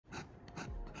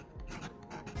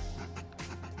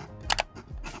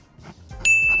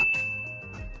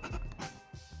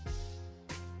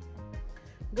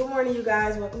Good morning, you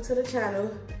guys. Welcome to the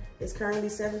channel. It's currently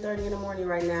 7:30 in the morning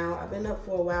right now. I've been up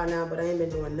for a while now, but I ain't been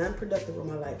doing nothing productive with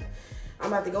my life. I'm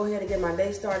about to go ahead and get my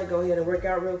day started, go ahead and work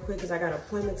out real quick because I got an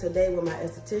appointment today with my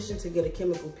esthetician to get a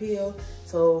chemical peel.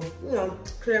 So, you know,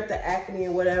 clear up the acne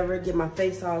and whatever, get my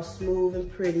face all smooth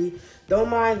and pretty. Don't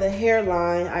mind the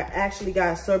hairline. I actually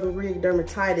got seborrheic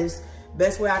dermatitis.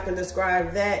 Best way I can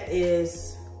describe that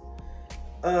is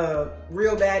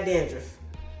real bad dandruff.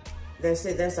 That's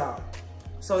it, that's all.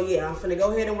 So yeah, I'm finna go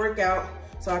ahead and work out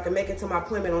so I can make it to my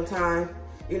appointment on time.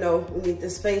 You know, we need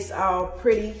this face all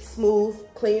pretty, smooth,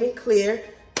 clean and clear.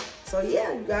 So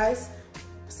yeah, you guys,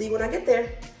 see you when I get there.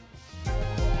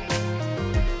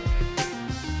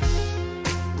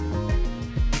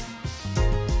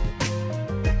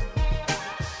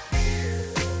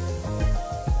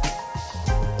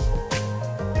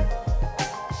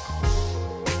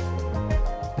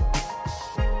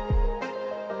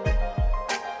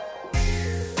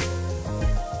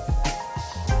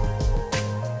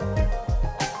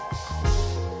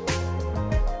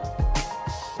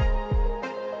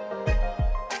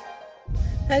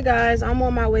 Hey guys, I'm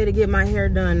on my way to get my hair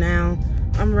done now.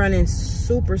 I'm running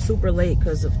super late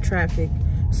because of traffic.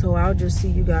 So I'll just see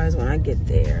you guys when I get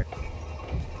there.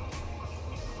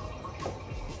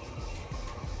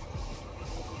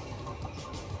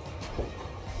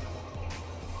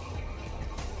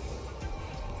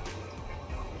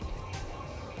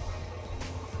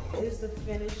 Here's the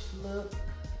finished look.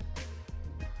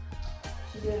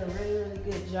 She did a really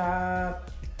good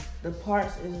job. The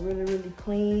parts is really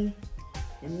clean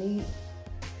and neat.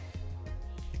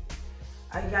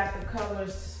 I got the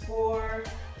colors 4,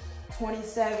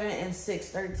 27, and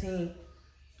 613.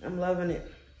 I'm loving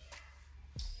it.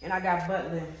 And I got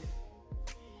butt lift.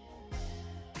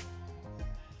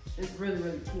 It's really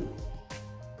cute.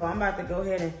 So I'm about to go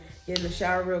ahead and get in the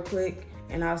shower real quick,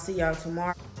 and I'll see y'all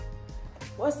tomorrow.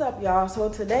 What's up, y'all? So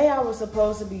today I was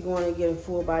supposed to be going and getting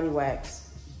full body wax,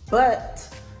 but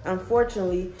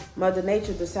unfortunately, Mother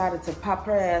Nature decided to pop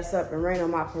her ass up and rain on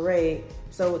my parade.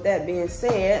 So with that being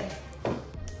said,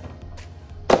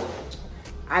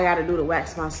 I gotta do the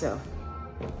wax myself.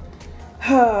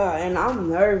 And I'm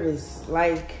nervous.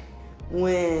 Like,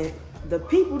 when the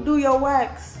people do your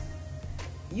wax,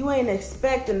 you ain't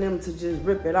expecting them to just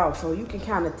rip it off. So you can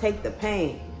kind of take the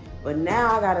pain. But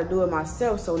now I gotta do it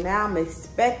myself. So now I'm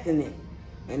expecting it.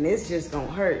 And it's just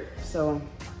gonna hurt. So,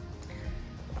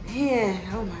 man,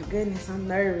 oh my goodness, I'm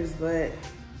nervous, but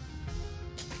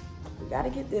we gotta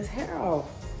get this hair off.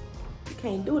 You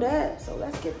can't do that, so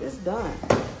let's get this done.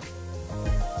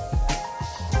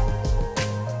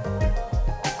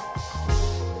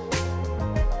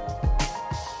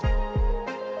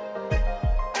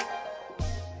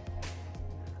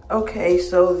 Okay,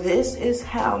 so this is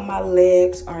how my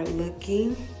legs are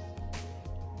looking.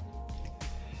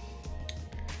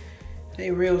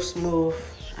 They real smooth.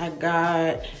 I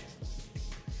got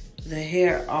the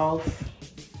hair off,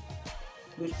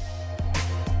 which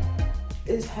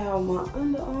is how my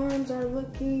underarms are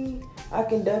looking. I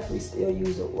can definitely still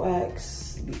use a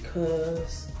wax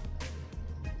because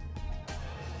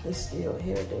there's still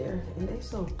hair there and they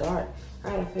so dark.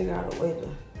 I gotta figure out a way to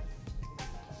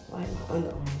light my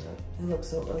underarms up. It looks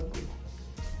so ugly.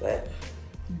 But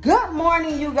good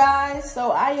morning, you guys.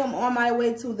 So I am on my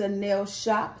way to the nail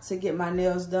shop to get my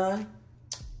nails done.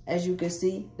 As you can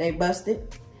see, they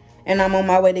busted. And I'm on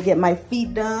my way to get my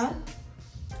feet done.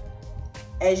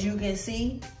 As you can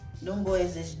see, them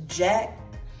boys is jacked.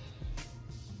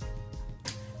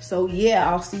 So yeah,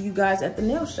 I'll see you guys at the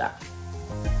nail shop.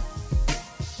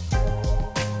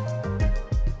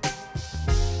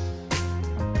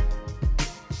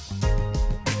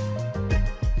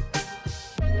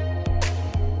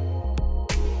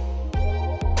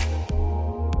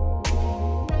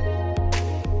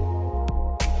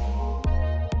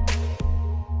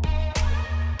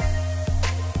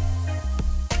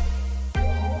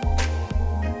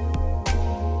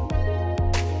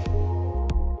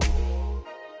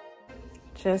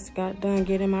 Just got done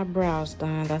getting my brows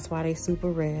done. That's why they super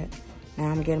red. Now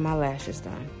I'm getting my lashes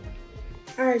done.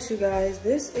 All right, you guys,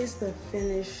 this is the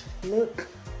finished look.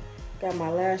 Got my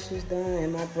lashes done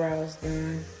and my brows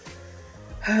done.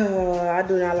 I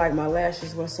do not like my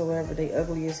lashes whatsoever. They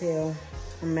ugly as hell.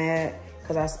 I'm mad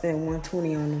because I spent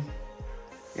 $120 on them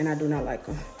and I do not like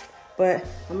them. But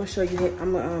I'm gonna show you,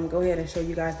 I'm gonna go ahead and show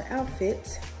you guys the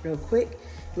outfit real quick.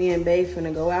 Me and Babe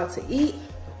finna go out to eat.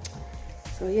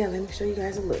 So yeah, let me show you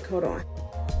guys a look. Hold on.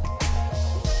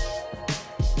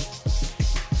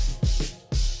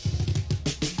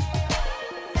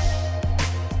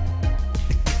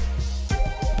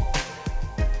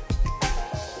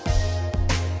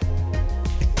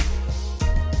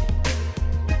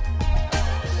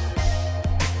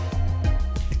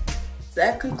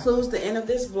 that concludes the end of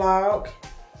this vlog.